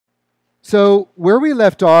So where we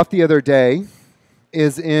left off the other day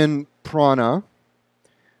is in prana,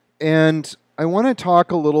 and I want to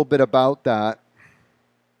talk a little bit about that.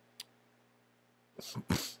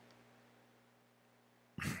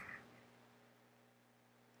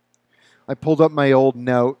 I pulled up my old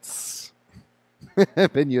notes.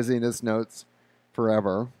 I've been using this notes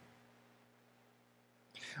forever.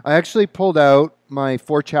 I actually pulled out my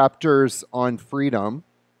 4 chapters on freedom,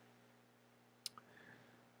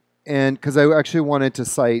 and because I actually wanted to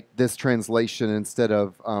cite this translation instead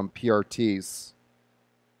of PRT's.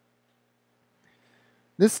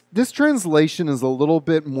 This translation is a little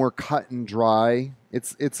bit more cut and dry.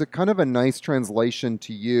 It's a kind of a nice translation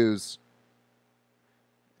to use,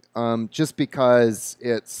 just because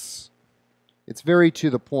it's very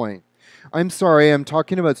to the point. I'm sorry, I'm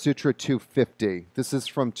talking about Sutra 250. This is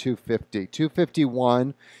from 250.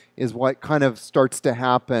 251 is what kind of starts to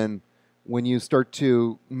happen when you start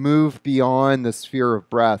to move beyond the sphere of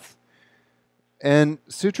breath. And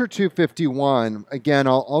Sutra 251, again,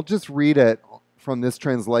 I'll just read it from this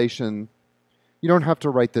translation. You don't have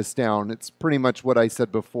to write this down. It's pretty much what I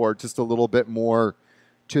said before, just a little bit more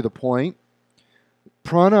to the point.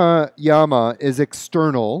 Pranayama is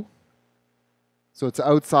external, so it's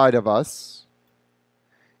outside of us.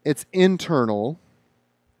 It's internal,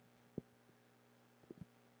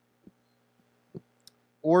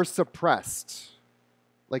 or suppressed,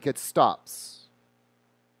 like it stops.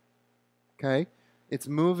 Okay? It's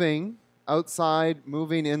moving outside,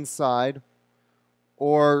 moving inside,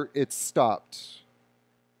 or it's stopped.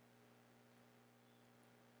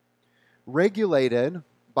 Regulated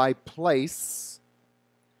by place.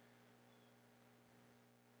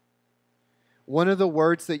 One of the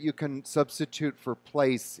words that you can substitute for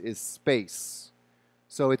place is space.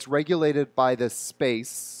 So it's regulated by the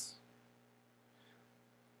space,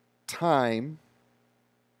 time,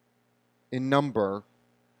 in number,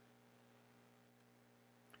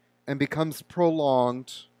 and becomes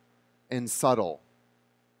prolonged and subtle.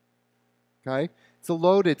 Okay? It's a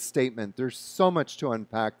loaded statement. There's so much to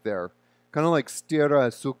unpack there. Kind of like stira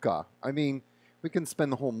sukha. I mean, we can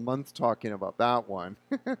spend the whole month talking about that one.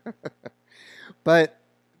 But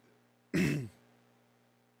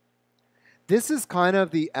this is kind of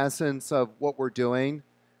the essence of what we're doing,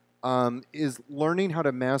 is learning how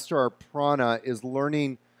to master our prana, is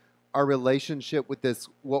learning our relationship with this,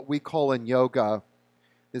 what we call in yoga,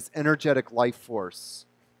 this energetic life force.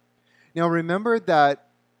 Now remember that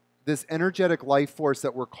this energetic life force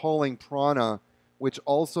that we're calling prana, which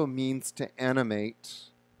also means to animate,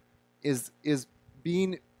 is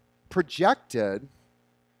being projected.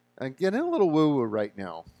 I'm getting a little woo-woo right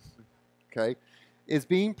now, okay? Is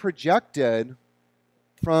being projected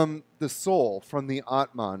from the soul, from the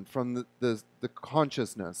Atman, from the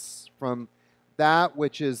consciousness, from that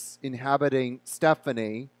which is inhabiting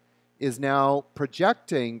Stephanie, is now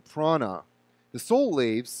projecting prana. The soul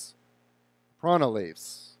leaves, prana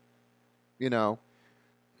leaves. You know,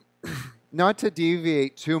 not to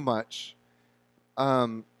deviate too much,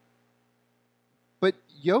 but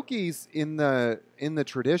yogis in the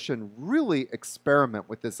tradition really experiment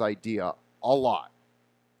with this idea a lot.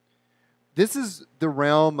 This is the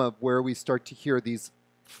realm of where we start to hear these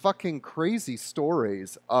fucking crazy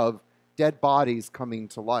stories of dead bodies coming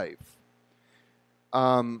to life.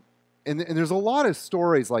 And there's a lot of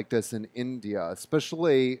stories like this in India,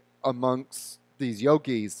 especially amongst these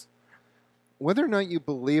yogis. Whether or not you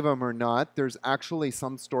believe them or not, there's actually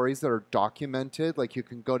some stories that are documented. Like you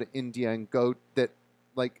can go to India and go that,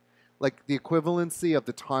 like the equivalency of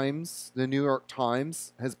the Times, the New York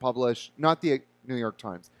Times has published, not the New York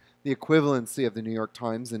Times, the equivalency of the New York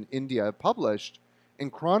Times in India published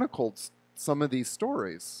and chronicled some of these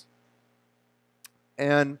stories.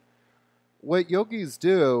 And what yogis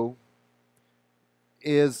do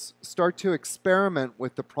is start to experiment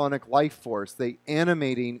with the pranic life force, they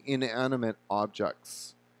animating inanimate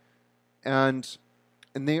objects. And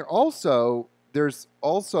there's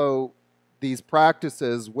also these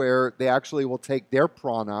practices where they actually will take their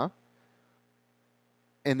prana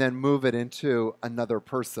and then move it into another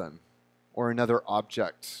person or another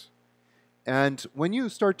object. And when you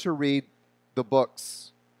start to read the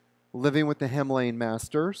books, Living with the Himalayan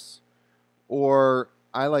Masters, or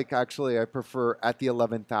I prefer At the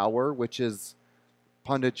 11th Hour, which is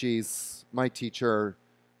Panditji's, my teacher,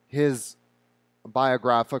 his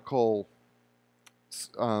biographical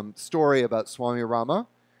story about Swami Rama.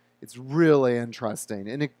 It's really interesting.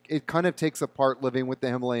 And it kind of takes apart Living with the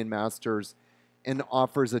Himalayan Masters and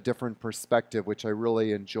offers a different perspective, which I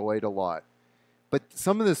really enjoyed a lot. But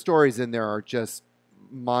some of the stories in there are just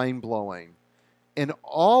mind-blowing. And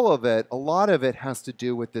all of it, a lot of it has to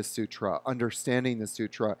do with this sutra, understanding the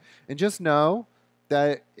sutra. And just know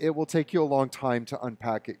that it will take you a long time to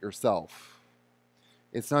unpack it yourself.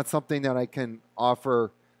 It's not something that I can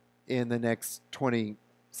offer in the next 20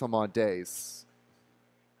 some odd days.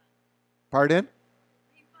 Pardon?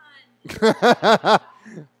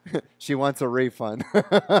 She wants a refund.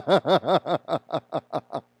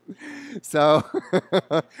 So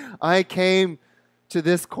I came to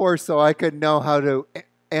this course so I could know how to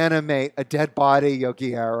animate a dead body,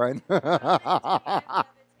 Yogi Aaron.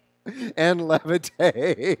 And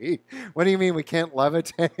levitate. What do you mean we can't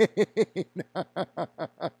levitate?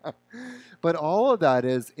 But all of that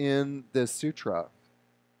is in this sutra.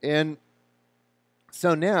 And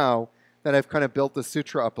so now that I've kind of built the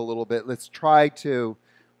sutra up a little bit, let's try to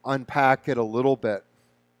unpack it a little bit.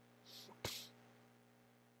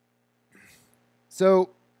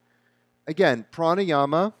 So again,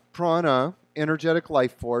 pranayama, prana, energetic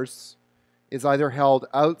life force, is either held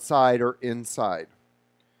outside or inside.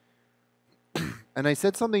 And I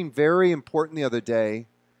said something very important the other day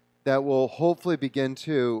that will hopefully begin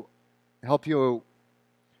to help you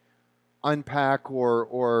unpack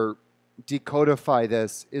or decodify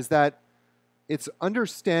this, is that it's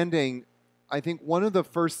understanding, I think one of the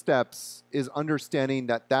first steps is understanding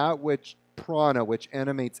that that which prana, which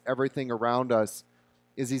animates everything around us,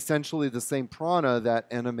 is essentially the same prana that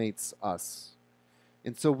animates us.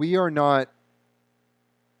 And so we are not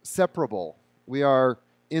separable. We are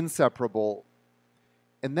inseparable.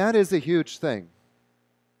 And that is a huge thing.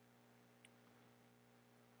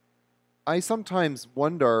 I sometimes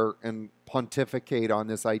wonder and pontificate on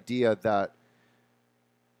this idea that,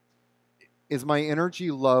 is my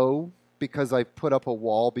energy low because I've put up a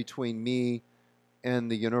wall between me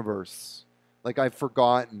and the universe? Like I've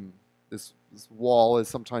forgotten. This wall is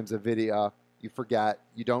sometimes a vidya. You forget.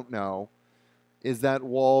 You don't know. Is that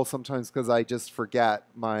wall sometimes because I just forget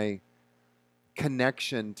my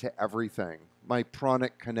connection to everything, my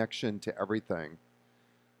pranic connection to everything?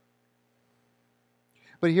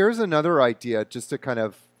 But here's another idea, just to kind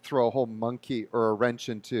of throw a whole monkey wrench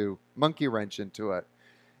into it,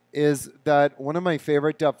 is that one of my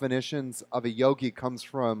favorite definitions of a yogi comes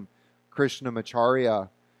from Krishnamacharya,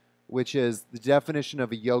 which is the definition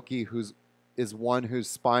of a yogi is one whose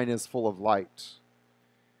spine is full of light.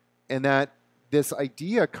 And that this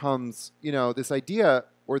idea comes, this idea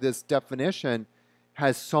or this definition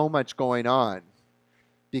has so much going on,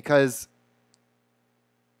 because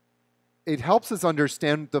it helps us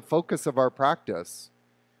understand the focus of our practice,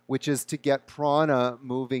 which is to get prana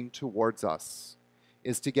moving towards us,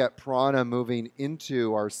 is to get prana moving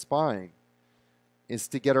into our spine, is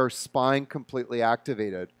to get our spine completely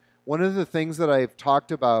activated. One of the things that I've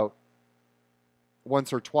talked about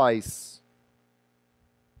once or twice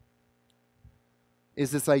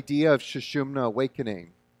is this idea of Sushumna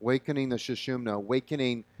awakening the Sushumna,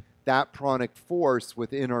 awakening that pranic force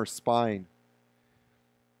within our spine.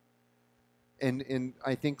 And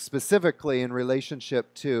I think specifically in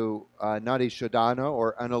relationship to Nadi Shodhana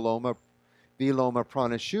or Anuloma Viloma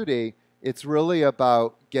Pranashuddhi, it's really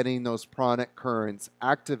about getting those pranic currents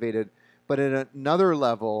activated. But at another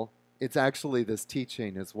level, it's actually this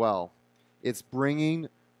teaching as well. It's bringing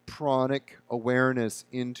pranic awareness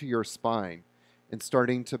into your spine and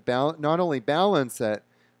starting to not only balance it,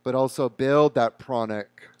 but also build that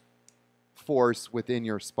pranic force within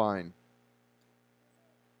your spine.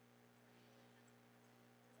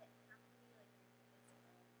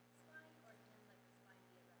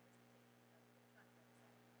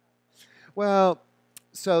 Well,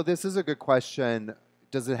 so this is a good question.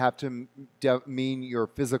 Does it have to mean your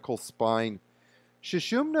physical spine?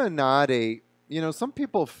 Sushumna Nadi, some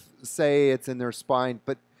people say it's in their spine,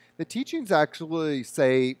 but the teachings actually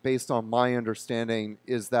say, based on my understanding,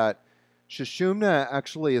 is that Sushumna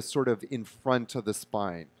actually is sort of in front of the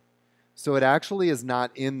spine. So it actually is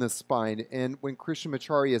not in the spine. And when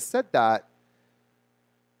Krishnamacharya said that,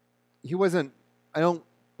 I don't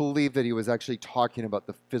believe that he was actually talking about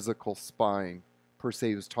the physical spine per se.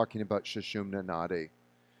 He was talking about Sushumna Nadi.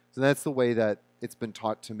 So that's the way that it's been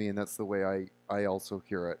taught to me, and that's the way I also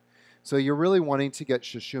hear it. So you're really wanting to get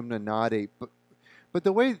Sushumna Nadi, but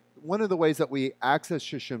one of the ways that we access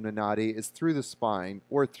Sushumna Nadi is through the spine,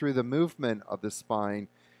 or through the movement of the spine,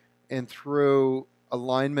 and through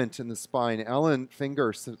alignment in the spine. Ellen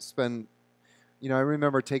Finger spent, I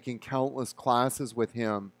remember taking countless classes with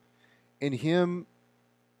him, and in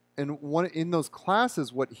those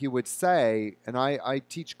classes, what he would say, and I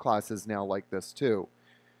teach classes now like this too,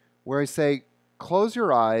 where I say, close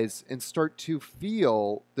your eyes and start to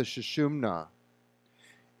feel the Sushumna.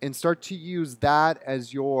 and start to use that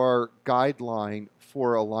as your guideline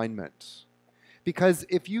for alignment. Because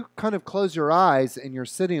if you kind of close your eyes and you're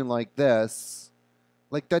sitting like this,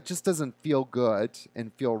 like that just doesn't feel good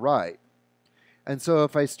and feel right. And so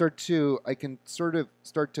if I can sort of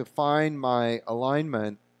start to find my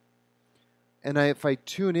alignment, and if I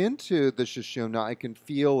tune into the Sushumna, I can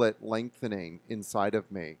feel it lengthening inside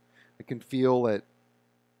of me. I can feel it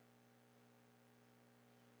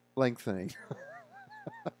lengthening.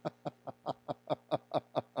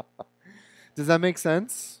 Does that make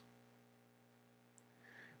sense?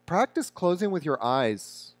 Practice closing with your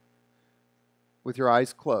eyes. With your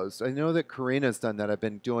eyes closed. I know that Karina's done that. I've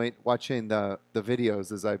been watching the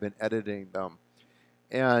videos as I've been editing them.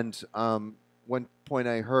 And one point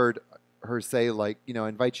I heard her say, like, I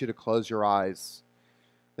invite you to close your eyes.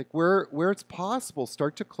 Like where it's possible,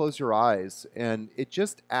 start to close your eyes. And it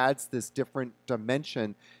just adds this different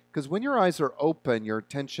dimension. Because when your eyes are open, your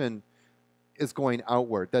attention is going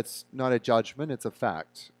outward. That's not a judgment, it's a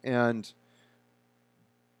fact. And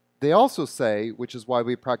they also say, which is why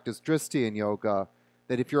we practice drishti in yoga,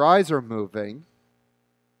 that if your eyes are moving,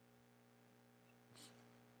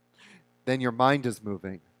 then your mind is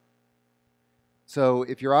moving. So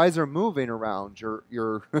if your eyes are moving around, your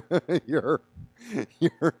your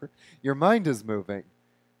mind is moving.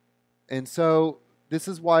 And so this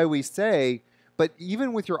is why we say, but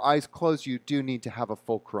even with your eyes closed, you do need to have a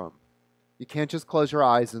fulcrum. You can't just close your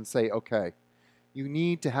eyes and say, okay. You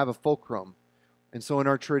need to have a fulcrum. And so in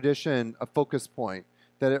our tradition, a focus point.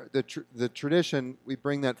 That the tradition, we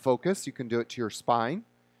bring that focus. You can do it to your spine.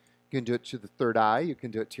 You can do it to the third eye. You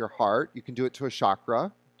can do it to your heart. You can do it to a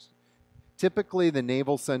chakra. Typically the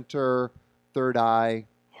navel center, third eye,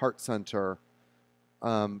 heart center.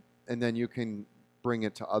 And then you can bring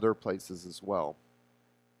it to other places as well.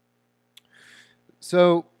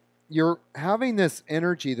 So you're having this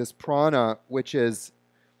energy, this prana, which is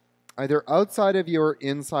either outside of you or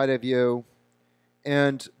inside of you,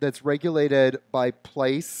 and that's regulated by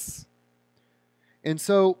place. And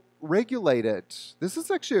so regulated, this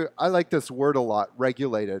is actually, I like this word a lot,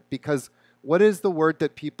 regulated, because what is the word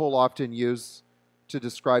that people often use to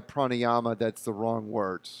describe pranayama that's the wrong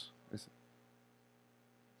word?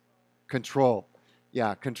 Control.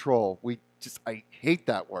 Yeah, control. I hate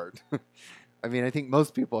that word. I mean, I think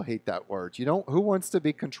most people hate that word. Who wants to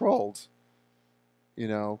be controlled?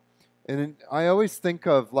 And I always think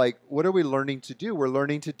of, like, what are we learning to do? We're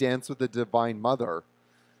learning to dance with the Divine Mother.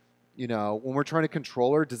 When we're trying to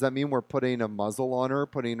control her, does that mean we're putting a muzzle on her,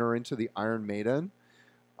 putting her into the Iron Maiden?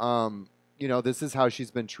 This is how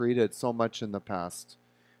she's been treated so much in the past.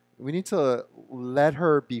 We need to let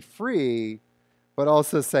her be free, but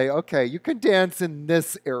also say, okay, you can dance in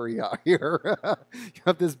this area here. You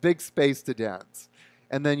have this big space to dance.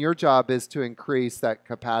 And then your job is to increase that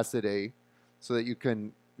capacity so that you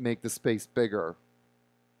can make the space bigger.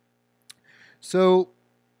 So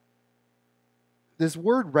this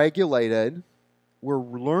word regulated, we're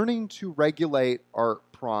learning to regulate our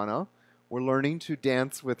prana. We're learning to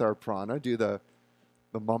dance with our prana, do the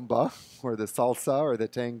mamba or the salsa or the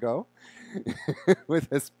tango with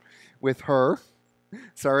her.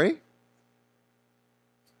 Sorry?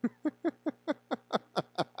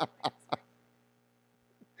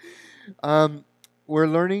 We're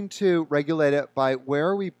learning to regulate it by where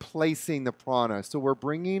are we placing the prana. So we're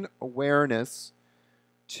bringing awareness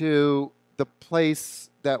to the place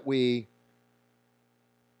to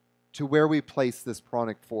where we place this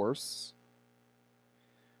pranic force.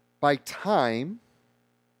 By time,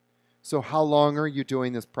 so how long are you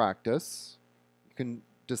doing this practice? You can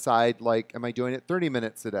decide, like, am I doing it 30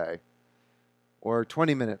 minutes a day? Or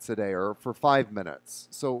 20 minutes a day? Or for 5 minutes?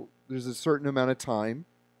 So there's a certain amount of time.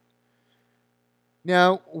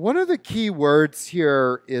 Now, one of the key words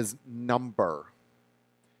here is number.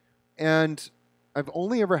 And I've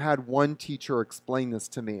only ever had one teacher explain this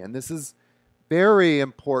to me, and this is very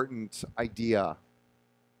important idea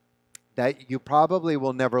that you probably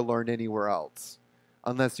will never learn anywhere else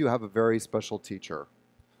unless you have a very special teacher.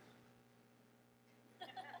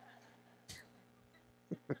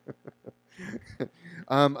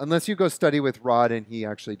 Unless you go study with Rod and he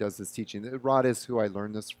actually does this teaching. Rod is who I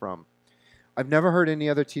learned this from. I've never heard any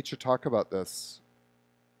other teacher talk about this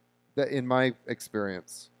in my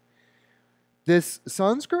experience. This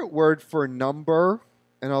Sanskrit word for number,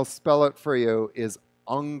 and I'll spell it for you, is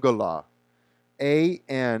angula.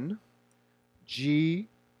 A-N-G-U-L-A.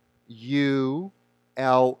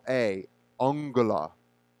 Angula.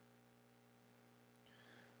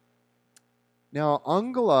 Now,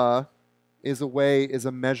 angula is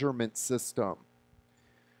a measurement system.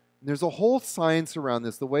 There's a whole science around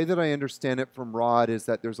this. The way that I understand it from Rod is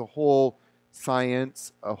that there's a whole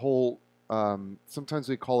science, a whole, sometimes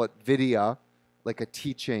we call it vidya, like a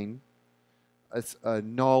teaching, a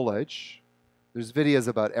knowledge. There's vidyas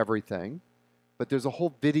about everything, but there's a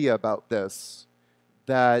whole vidya about this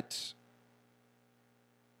that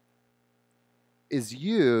is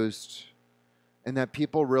used and that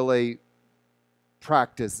people really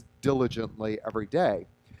practice diligently every day.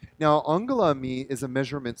 Now, Angula is a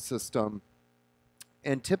measurement system,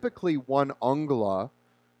 and typically one Angula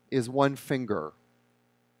is one finger,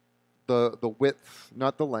 the width,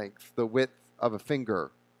 not the length, the width of a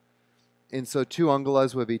finger. And so 2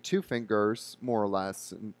 Angulas would be 2 fingers, more or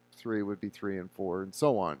less, and 3 would be 3 and 4, and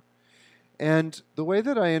so on. And the way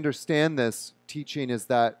that I understand this teaching is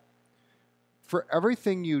that for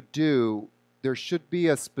everything you do, there should be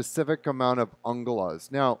a specific amount of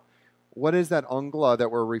Angulas. Now, what is that Angula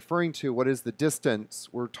that we're referring to? What is the distance?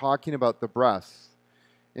 We're talking about the breath.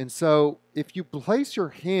 And so if you place your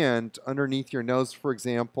hand underneath your nose, for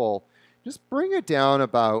example, just bring it down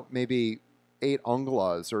about maybe 8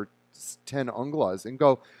 Angulas or 10 Angulas and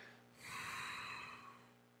go,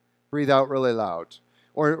 breathe out really loud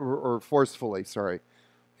or forcefully, sorry.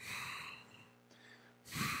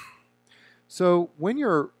 So when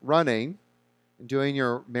you're running and doing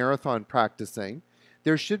your marathon practicing,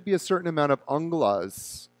 there should be a certain amount of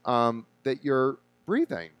Angulas that you're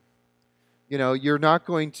breathing. You know, you're not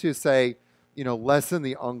going to say, you know, lessen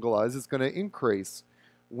the Angulas, it's going to increase.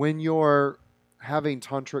 When you're having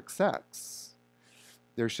tantric sex,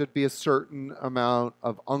 there should be a certain amount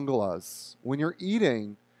of Angulas. When you're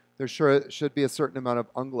eating, there should be a certain amount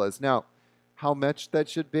of Angulas. Now, how much that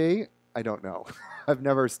should be, I don't know. I've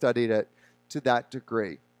never studied it to that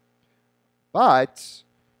degree. But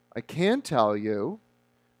I can tell you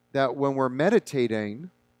that when we're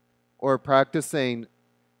meditating or practicing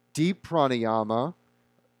deep pranayama,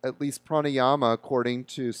 at least pranayama according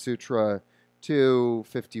to Sutra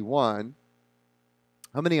 251,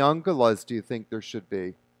 how many Angulas do you think there should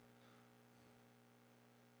be?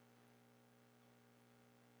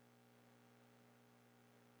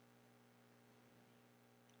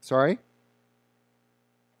 Sorry?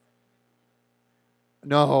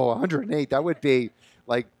 No, 108. That would be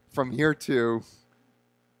like from here to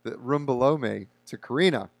the room below me to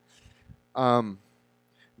Karina. No,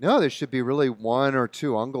 there should be really 1 or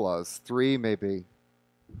 2 Angulas, 3 maybe.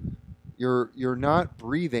 You're not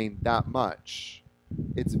breathing that much.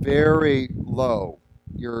 It's very low.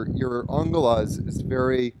 Your Angulas is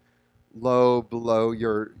very low below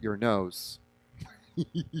your nose.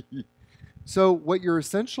 So what you're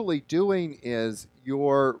essentially doing is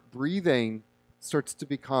your breathing starts to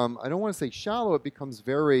become, I don't want to say shallow, it becomes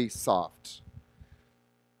very soft.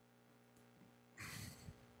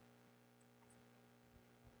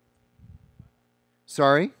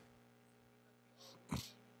 Sorry?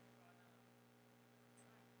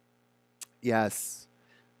 Yes.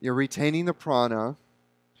 You're retaining the prana.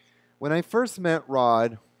 When I first met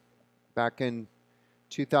Rod back in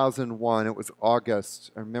 2001, it was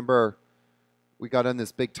August. I remember we got on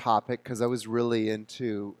this big topic because I was really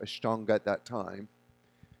into Ashtanga at that time.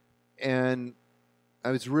 And I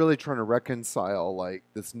was really trying to reconcile like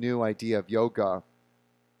this new idea of yoga.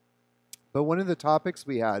 But one of the topics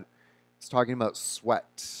we had was talking about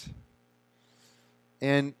sweat.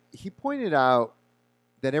 And he pointed out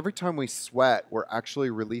that every time we sweat, we're actually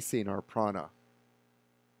releasing our prana.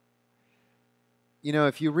 You know,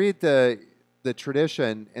 if you read the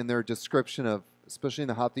tradition and their description of, especially in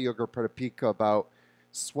the Hatha Yoga Pradipika, about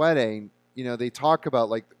sweating, you know, they talk about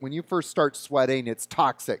like when you first start sweating, it's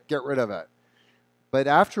toxic, get rid of it. But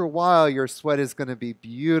after a while, your sweat is going to be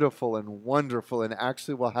beautiful and wonderful and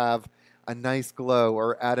actually will have a nice glow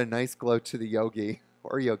or add a nice glow to the yogi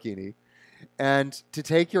or yogini. And to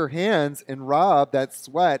take your hands and rub that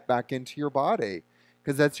sweat back into your body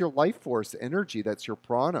because that's your life force energy, that's your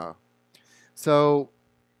prana. So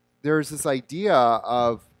there's this idea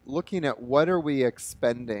of looking at what are we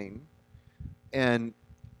expending and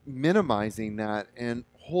minimizing that and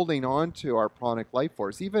holding on to our pranic life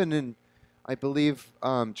force. Even in, I believe,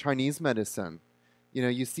 Chinese medicine, you know,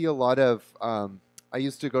 you see a lot of, I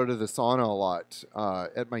used to go to the sauna a lot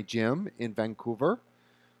at my gym in Vancouver.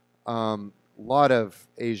 A lot of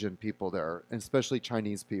Asian people there, and especially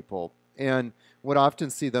Chinese people. And would often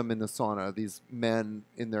see them in the sauna, these men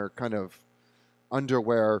in their kind of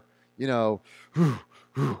underwear, you know,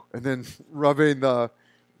 and then rubbing the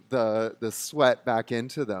sweat back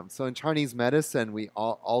into them. So in Chinese medicine, we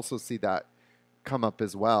also see that come up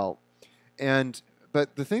as well.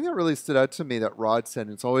 But the thing that really stood out to me that Rod said,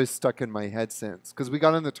 and it's always stuck in my head since, because we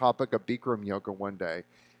got on the topic of Bikram yoga one day,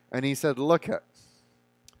 And he said, look at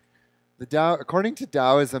the Tao, according to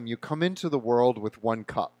Taoism, you come into the world with one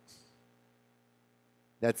cup.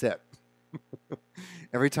 That's it.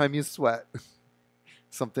 Every time you sweat,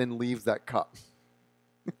 something leaves that cup.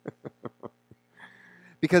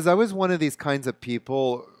 Because I was one of these kinds of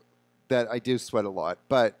people that I do sweat a lot,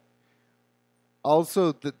 but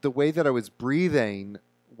also the way that I was breathing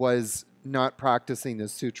was not practicing the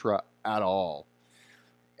sutra at all.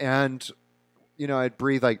 And, you know, I'd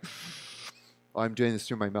breathe like, oh, I'm doing this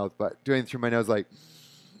through my mouth, but doing it through my nose like,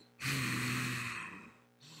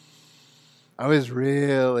 I was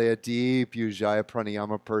really a deep Ujjayi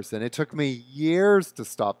Pranayama person. It took me years to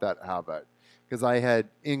stop that habit because I had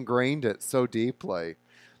ingrained it so deeply.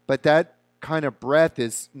 But that kind of breath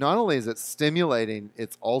is, not only is it stimulating,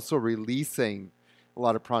 it's also releasing a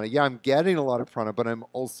lot of prana. Yeah, I'm getting a lot of prana, but I'm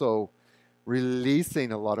also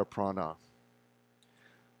releasing a lot of prana.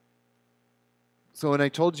 So when I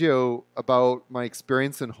told you about my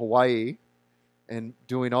experience in Hawaii and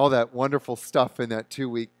doing all that wonderful stuff in that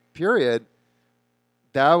 2-week period,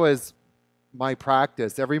 that was my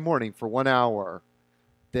practice every morning for 1 hour.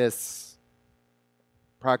 This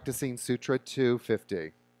practicing Sutra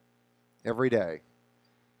 250 every day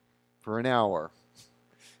for an hour.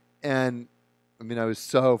 And I mean, I was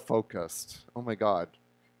so focused. Oh my God.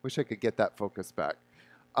 Wish I could get that focus back.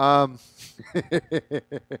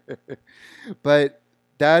 But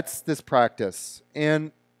that's this practice.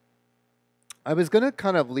 And I was going to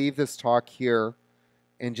kind of leave this talk here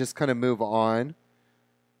and just kind of move on.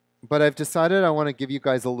 But I've decided I want to give you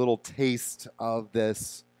guys a little taste of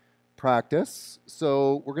this practice.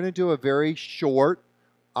 So we're going to do a very short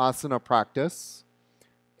asana practice.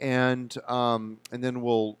 And then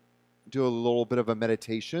we'll do a little bit of a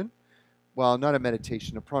meditation. Well, not a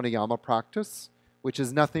meditation, a pranayama practice, which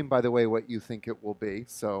is nothing, by the way, what you think it will be.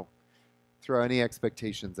 So throw any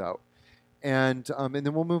expectations out. And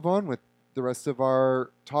then we'll move on with the rest of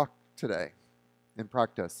our talk today and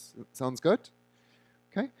practice. Sounds good?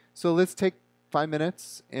 Okay. So let's take 5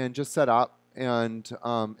 minutes and just set up. And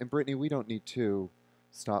Brittany, we don't need to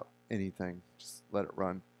stop anything. Just let it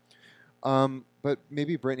run. But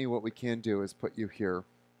maybe, Brittany, what we can do is put you here.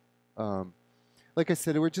 Like I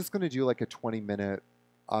said, we're just going to do like a 20-minute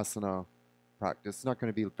asana practice. It's not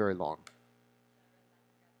going to be very long.